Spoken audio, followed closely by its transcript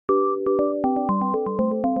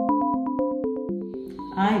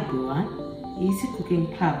ආයුබෝවන් easy cooking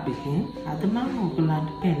club එකෙන් අද මම ඔයගලන්ට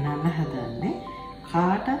පෙන්නන්න හදන්නේ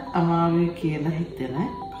කාටත් අමාරුයි කියලා හිතන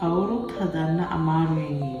කවුරුත් හදන්න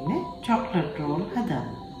අමාරුවෙන් ඉන්නේ chocolate roll හදන්න.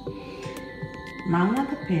 මම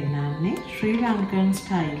අද පෙන්නන්නේ Sri Lankan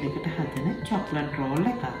style එකට හදන chocolate roll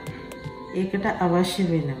එකක්. ඒකට අවශ්‍ය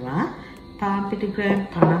වෙනවා පාන් පිටි ග්‍රෑම්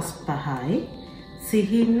 55යි,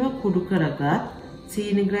 සිහින්ව කුඩු කරගත්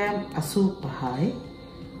සීනි gram 85යි,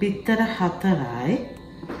 bitter 4යි,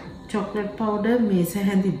 chocolate powder මේස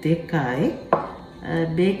හැඳි 2යි,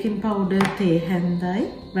 baking powder තේ හැඳයි,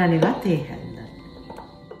 vanilla තේ හැඳයි.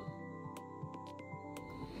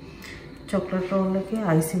 chocolate roll එකේ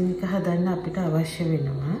icing එක හදන්න අපිට අවශ්‍ය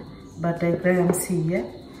වෙනවා butter gram 100,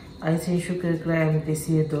 icing sugar gram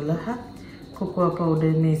 212, cocoa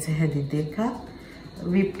powder මේස හැඳි 2,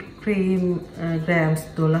 whipped cream grams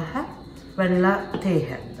 12, vanilla තේ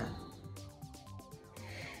හැඳ.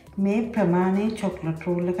 මේ ප්‍රමාණයේ chocolate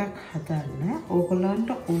roll එකක් හදන්න ඕගොල්ලන්ට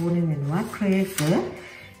ඕනේ වෙනවා tray එක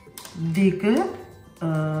දිග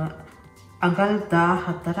අඟල්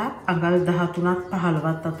 14ක් අඟල් 13ක් 15ක්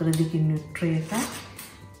අතර දිගින් tray එකක්.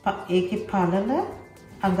 ඒකේ පළල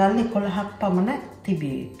අඟල් 11ක් පමණ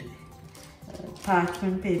තිබිය යුතුයි.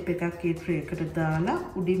 parchment paper එකක් ඒ tray එකට දාලා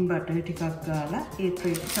උඩින් බටර් ටිකක් ගාලා ඒ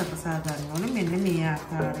tray එක සකසා ගන්න ඕනේ. මෙන්න මේ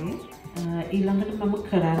ආකාරයෙන්. ඊළඟට මම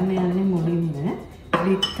කරන්න යන්නේ මුලින්ම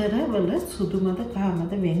විතර වල සුදුමද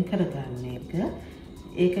කහමද වෙන් කරගන්න එක.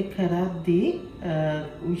 ඒක කරද්දී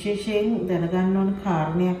විශේෂයෙන් දැනගන්න ඕන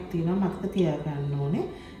කාරණයක් තියෙනවා, මතක තියාගන්න ඕනේ.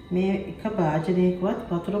 මේ එක භාජනයකවත්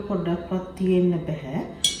වතුර පොඩ්ඩක්වත් තියෙන්න බෑ.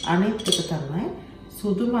 අනිත් එක තමයි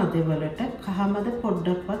සුදු මද වලට කහමද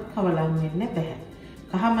පොඩ්ඩක්වත් කවලම් වෙන්න බෑ.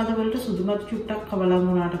 කහමද වලට සුදු මද චුට්ටක් කවලම්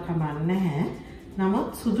වුණාට කමක් නැහැ. නමුත්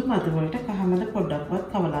සුදු මද වලට කහමද පොඩ්ඩක්වත්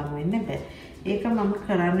කවලම් වෙන්න බෑ. ඒක මම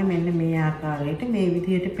කරන්නේ මෙන්න මේ ආකාරයට මේ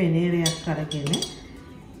විදිහට පෙනේරයක් අරගෙන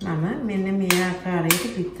මම මෙන්න මේ ආකාරයට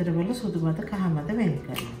පිටර වල සුදු මද කහමද වෙන්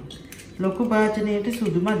කරනවා. ලොකු භාජනයේට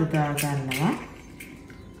සුදු මද දා ගන්නවා.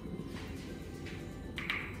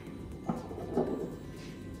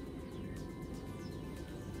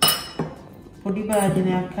 පොඩි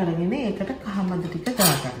භාජනයක් අරගෙන ඒකට කහමද ටික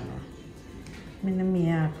දා ගන්නවා. මෙන්න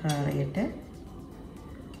මේ ආකාරයට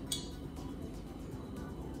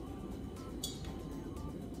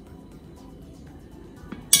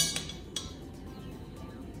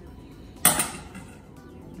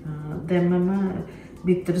දැන් මම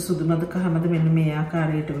bitter සුදු මද කහමද මෙන්න මේ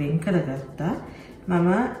ආකාරයට වෙන් කරගත්තා. මම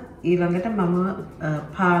ඊළඟට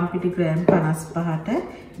පාන් පිටි ග්‍රෑම් 55ට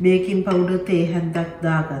baking powder තේ හැන්දක්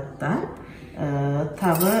දාගත්තා.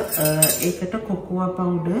 තව ඒකට cocoa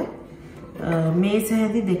powder මේස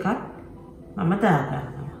හැඳි 2ක් මම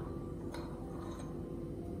දාගන්නවා.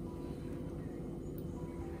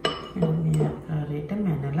 මේ ආකාරයට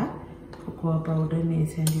මැනලා cocoa powder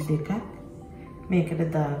මේස හැඳි 2ක් මේකට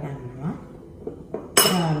දාගන්නවා.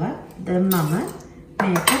 දාලා දැන් මම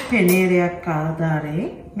මේක පෙනේරයක් ආධාරයෙන්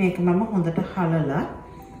මේක මම හොඳට හලලා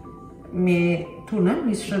මේ තුන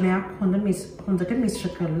මිශ්‍රණයක් හොඳට මිශ්‍ර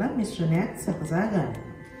කරලා මිශ්‍රණයක් සකසා ගන්නවා.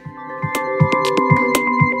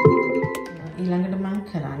 ඊළඟට මම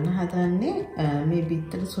කරන්න හදන්නේ මේ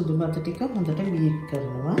bitter සුදු මද ටික හොඳට බීට්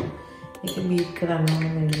කරනවා. ඒක බීට් කරන්න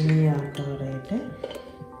ඕනේ මෙන්න මේ ආකාරයට.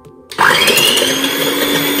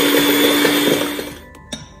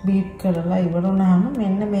 බීට් කරලා ඉවර වුණාම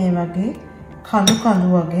මෙන්න මේ වගේ කඳු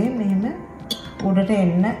වගේ මෙහෙම උඩට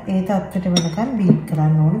එන්න ඒ තත්ත්වයට වෙනකන් බීට්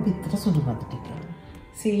කරන්න ඕනේ bitter සුදු මද ටික.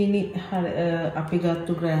 සීනි අපි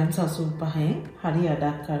ගත්තු ග්‍රෑම් 85න් හරි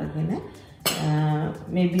අඩක් අරගෙන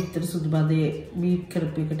මේ bitter සුදු මදේ බීට්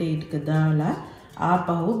කරපු එකට ඒ ටික දාලා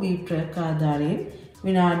ආපහු බීටර් එක ආධාරයෙන්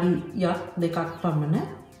විනාඩියක් 2ක් පමණ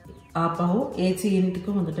ආපහු ඒ සීනි ටික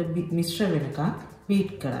හොඳට මිශ්‍ර වෙනකන්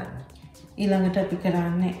බීට් කරන්න. ඊළඟට අපි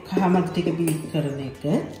කරන්නේ කහමද ටික බීට් කරන එක.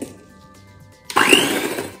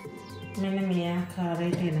 මෙන්න මේ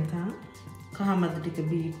ආකාරයට එනකම් කහමද ටික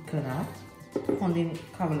බීට් කරා හොඳින්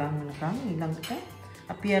කවලම් වෙනකම්. ඊළඟට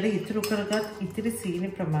අපි අර ඉතුරු කරගත් ඉතිරි සීනි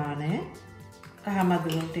ප්‍රමාණය කහමද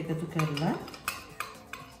වලට එකතු කරලා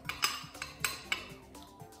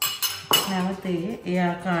නැවත ඒ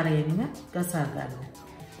ආකාරයෙන්ම ගසා ගන්න.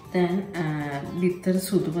 දැන් bitter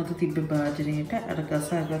සුදු මද තිබ්බ භාජනයට අර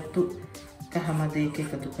ගසාගත්තු කහමද එක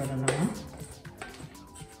එකතු කරනවා.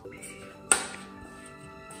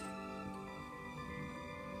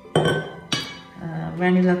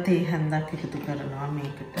 vanilla තේ හැන්දක් එකතු කරනවා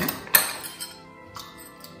මේකට.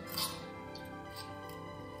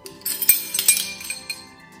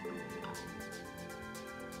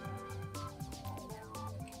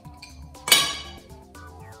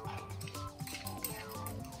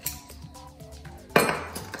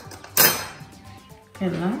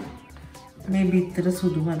 කළා මේ බිත්තර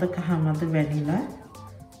සුදු මද කහ මද වැනිලා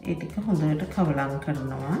ඒ ටික හොඳට කවලම්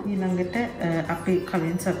කරනවා. ඊළඟට අපි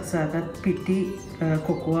කලින් සකසාගත් පිටි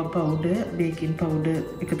කොකෝවා පවුඩර්, බේකින් පවුඩර්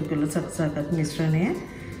එකතු කරලා සකසාගත් මිශ්‍රණය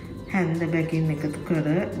හැන්ද බැගින් එකතු කර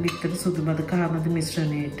බිත්තර සුදු මද කහ මද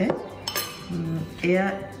මිශ්‍රණයට එය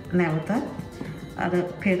නැවතත් අර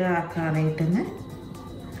පෙර ආකාරයටම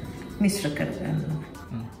මිශ්‍ර කරගන්නවා.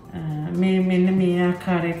 මෙන්න මේ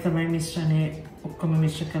ආකාරයට තමයි මිශ්‍රණය ඔක්කොම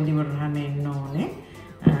මිශ්‍ර කරලා ඉවරනහම එන්න ඕනේ.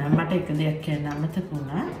 මට එක දෙයක් කියන්න අමතක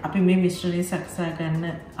වුණා. අපි මේ මිශ්‍රණය සකසා ගන්න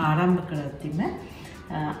ආරම්භ කරද්දිම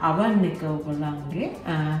අවන් එක ඔයගොල්ලන්ගේ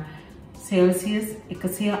සෙල්සියස්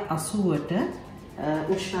 180ට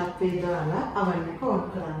උෂ්ණත්වය දාලා අවන් එක ඔන්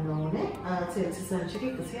කරන්න ඕනේ. සෙල්සියස් අංශක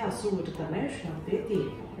 180ට තමයි උෂ්ණත්වය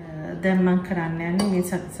තියෙන්නේ. දැන් මම කරන්න යන්නේ මේ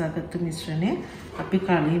සකසාගත්තු මිශ්‍රණය අපි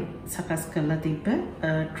කලින් සකස් කරලා තිබ්බ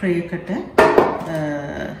ට්‍රේ එකට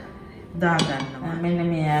දාගන්නවා. මෙන්න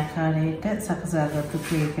මේ ආකාරයට සකසාගත්තු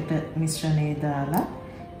ට්‍රේ එකට මිශ්‍රණය දාලා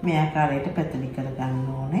මේ ආකාරයට පැතලි කරගන්න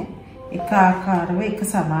ඕනේ. එක ආකාරව එක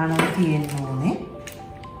සමානව තියෙන්න ඕනේ.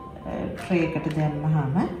 ට්‍රේ එකට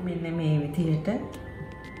දැම්මහම මෙන්න මේ විදිහට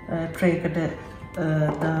ට්‍රේ එකට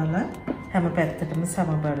දාලා හැම පැත්තටම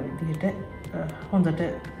සමබර විදිහට හොඳට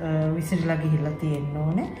විසිරලා ගිහිල්ලා තියෙන්න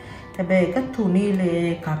ඕනේ. හැබැයි ඒක තුනීලේ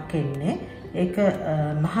එකක් එන්නේ. ඒක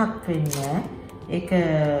මහත් වෙන්නේ ඒක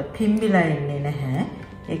පිම්බිලා එන්නේ නැහැ.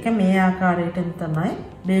 ඒක මේ ආකාරයටම තමයි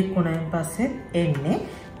බේක් වුණායින් පස්සේ එන්නේ.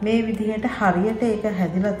 මේ විදිහට හරියට ඒක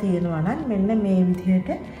හැදිලා තියෙනවා නම් මෙන්න මේ විදිහට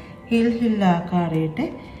හිල් හිල් ආකාරයට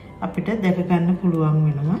අපිට දැක ගන්න පුළුවන්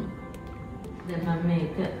වෙනවා. දැන් මම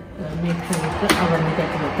මේක අවන් එකට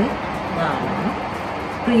ඇතුළට දානවා.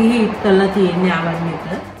 ප්‍රීහීට් කරලා තියෙන්නේ අවන්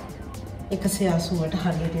එක 180ට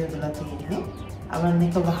හරියට යොදලා තියෙන්නේ. අවන්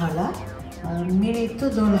එක වහලා මිනිත්තු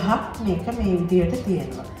 12ක් මේක මේ විදිහට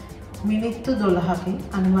තියෙනවා. මිනිත්තු 12කින්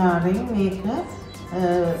අනිවාර්යෙන් මේක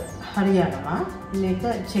හරියනවා. මේක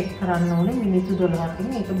චෙක් කරන්න ඕනේ මිනිත්තු 12කින්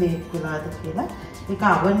මේක බේක් වෙලාද කියලා. ඒක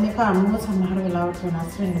අවන් එක අනුව සමහර වෙලාවට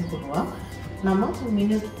වෙනස් වෙන්න පුළුවන්. නමුත්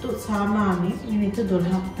මිනිත්තු සාමාන්‍යයෙන් මිනිත්තු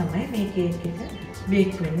 12ක් තමයි මේ කේක් එක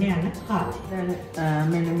බේක් වෙන්න යන කාලය. දැන්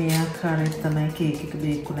මෙන්න මේ ආකාරයට තමයි කේක් එක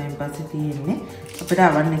බේක් වුණායින් පස්සේ තියෙන්නේ. අපිට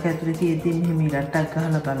අවන් එක ඇතුලේ තියෙද්දි මෙහෙම ඉරට්ටක්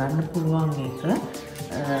ගහලා බලන්න පුළුවන් ඒක.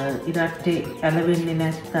 ඉරට්ටේ ඇලවෙන්නේ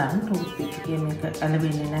නැත්නම් ටූත් පික් එකේ මේක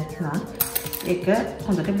ඇලවෙන්නේ නැත්නම් ඒක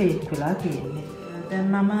හොඳට බේක් වෙලා තියෙන්නේ. දැන්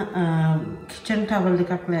මම කිචන් ටවල්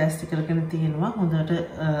එකක් ලෑස්ති කරගෙන තියෙනවා. හොඳට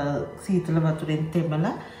සීතල වතුරෙන්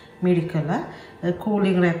තෙමලා මිරිකලා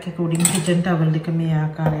කූලින් රැක් එක උඩින් කිචන් ටවල් එක මේ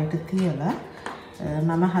ආකාරයට තියලා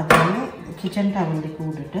මම හදන්නේ කිචන් ටවල් එක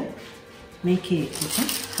උඩට මේ කේක් එක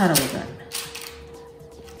හරව ගන්න.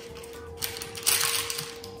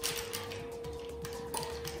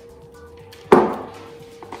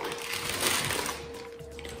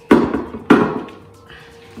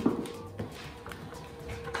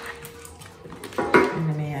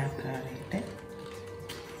 මේ ආකාරයට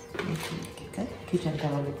මේ කේක් එක කිචන්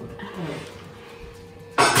ටවල් එක උඩට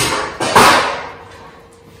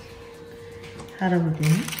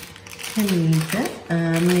හරවගෙන හිමීට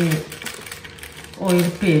මේ ඔයිල්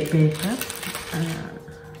පේපර් එක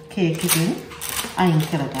කේක් එකෙන් අයින්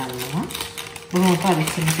කරගන්නවා. බොහොම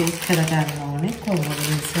පරිස්සමෙන් කරගන්න ඕනේ. කොහොමද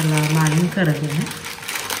ඉස්සෙල්ලාම අයින් කරගෙන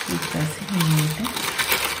ඊට පස්සේ හිමීට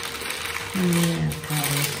මේ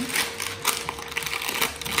ආකාරයට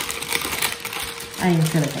අයින්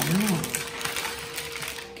කරගන්නවා.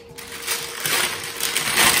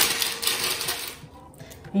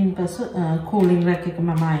 ඉන්පසු කූලින් රැක් එක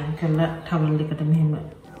මම අයින් කරලා ටවල් එකට මෙහෙම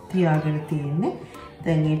තියාගෙන තියෙන්නේ.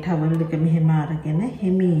 දැන් මේ ටවල් එක මෙහෙම අරගෙන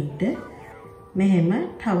හිමීට මෙහෙම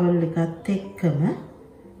ටවල් එකත් එක්කම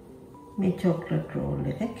මේ චොක්ලට් රෝල්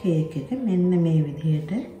එක කේක් එක මෙන්න මේ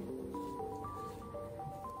විදිහට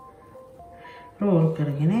රෝල්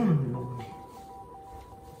කරගෙන යන්න ඕනේ.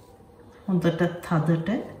 හොඳට තදට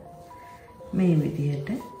මේ විදිහට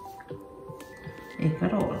ඒක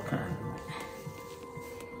රෝල් කරන්න.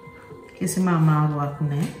 කිසිම අමාරුවක්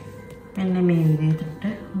නැහැ. මෙන්න මේ විදිහට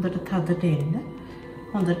හොඳට තදට එන්න.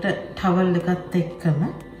 හොඳට ටවල් එකත් එක්කම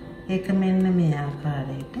ඒක මෙන්න මේ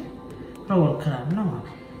ආකාරයට රෝල් කරන්න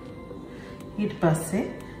ඕනේ. ඊට පස්සේ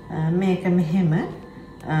මේක මෙහෙම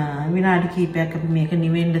විනාඩි කිහිපයක් අපි මේක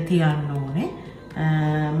නිවෙන්න තියන්න ඕනේ.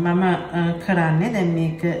 මම කරන්නේ දැන්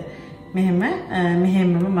මේක මෙහෙමම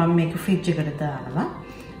මම මේක ෆ්‍රිජ් එකට දානවා.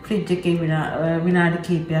 ෆ්‍රිජ් එකේ විනාඩි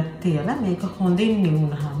කිහිපයක් තියලා මේක හොඳින්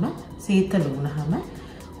නිවුනහම සීතල වුණාම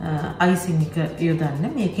අයිසින් එක යොදන්න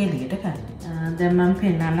මේක එළියට ගන්න. දැන් මම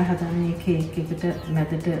පෙන්නන්න හදන්නේ කේක් එකට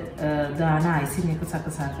මැදට දාන අයිසින් එක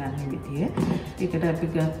සකසා ගන්න විදිය. ඒකට අපි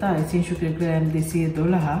ගත්ත icing sugar gram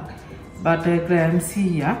 212ක් butter gram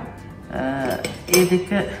 100ක් ඒ දෙක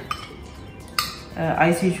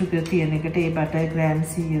icing sugar තියෙන එකට ඒ butter gram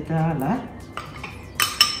 100 දාලා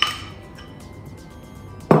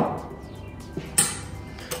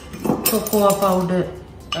cocoa powder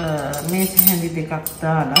මේස හැඳි දෙකක්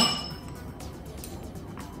දාලා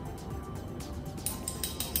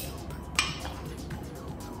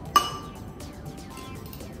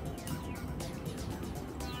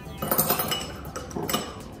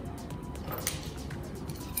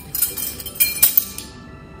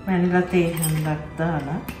vanilla තේ හැඳක්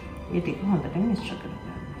දාලා ඒ ටික හොඳට මිශ්‍ර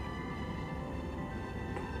කරගන්න.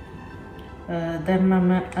 දැන්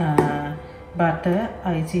මම butter,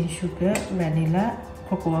 icing sugar, vanilla,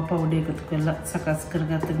 cocoa powder එකතු කරලා සකස්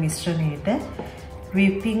කරගත්ත මිශ්‍රණයට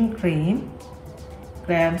whipping cream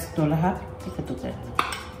grams 12ක් එකතු කරනවා.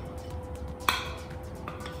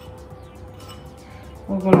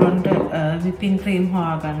 ඔයගොල්ලන්ට whipping cream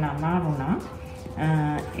හොයාගන්න අමාරු නම්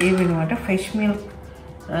ඒ වෙනුවට fresh milk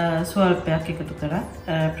ස්වල්පයක් එකතු කරත්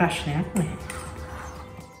ප්‍රශ්නයක් නැහැ.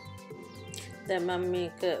 දැන් මම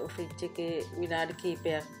මේක ෆ්‍රිජ් එකේ විනාඩි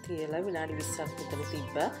කිහිපයක් තියලා විනාඩි 20ක් විතර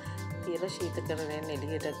තිබ්බා. තියලා ශීතකරණයෙන්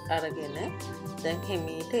එළියට අරගෙන දැන්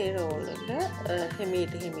හිමීට ඒ රෝල් එක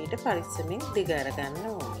හිමීට පරිස්සමෙන් දිග අරගන්න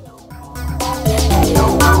ඕනේ.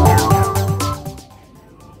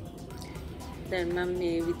 දැන් මම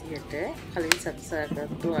මේ විදිහට කලින්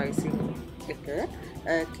සකසාගත්තු අයිසිං එක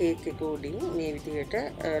කේක් එක උඩින් මේ විදිහට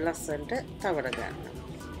ලස්සනට තවර ගන්නවා.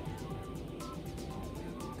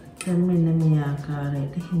 දැන් මෙන්න මේ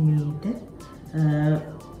ආකාරයට හිමීට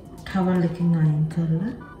ටවල් එකකින් අයින්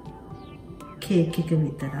කරලා කේක් එක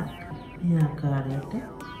විතරක් මේ ආකාරයට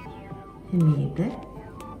හිමීට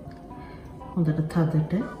හොඳට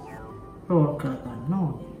තදට රෝල් කරගන්න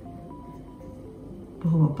ඕනේ.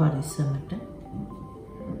 බොහොම පරිස්සමට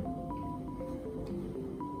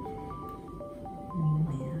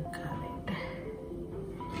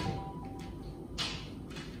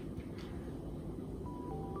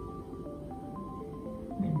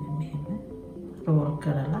roll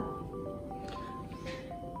කරලා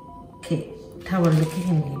towel එකකින්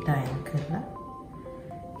හිමීට අයින් කරලා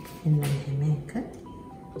මෙන්න මේක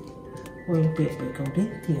oil paper එක උඩ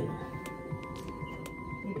තියනවා.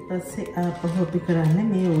 ඊට පස්සේ ආපහු අපි කරන්නේ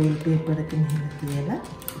මේ oil paper එක මෙහෙම තියලා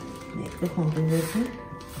මේක හොඳට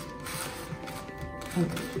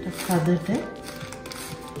කඩට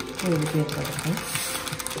oil paper එක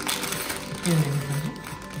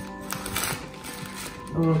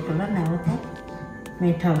roll කරලා නැවත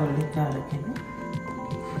මේ towel එක අරගෙන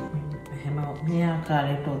එහෙම මේ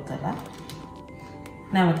ආකාරයට උතලා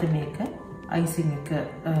නැවත මේක icing එක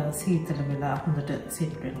සීතල වෙලා හොඳට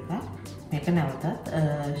සෙට් වෙනවා. මේක නැවතත්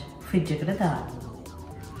ෆ්‍රිජ් එකට දාන්න.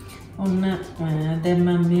 ඔන්න දැන්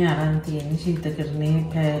මම මේ අරන් තියෙන ශීතකරණයේ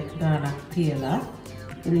පැය ගාණක් තියලා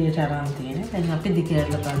එළියට අරන් තියෙන. දැන් අපි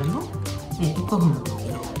දිගහැරලා බලමු මේක කොහොමද කියලා.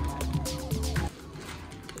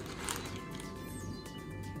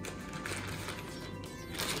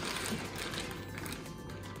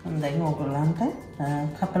 දැන් ඔයගොල්ලන්ට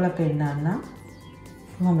කපලා පෙන්නන්න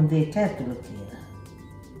කොහොමද ඒක ඇතුළේ කියලා.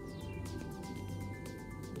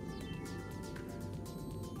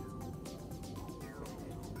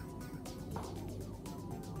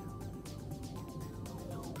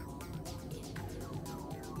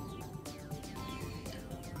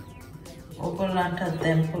 ඔයගොල්ලන්ට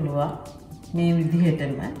දැන් පුළුවන් මේ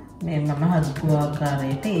විදිහටම මේ මම හදපු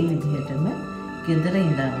ආකාරයට ඒ විදිහටම ගෙදර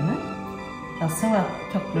ඉඳන්ම රසවත්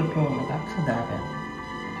චොක්ලට් රෝල් එකක් හදාගන්න.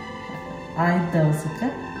 ආයෙත් දවසක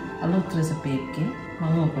අලුත් රෙසිපි එකකින්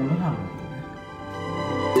මම ඔයගොල්ලෝ හමු වෙනවා.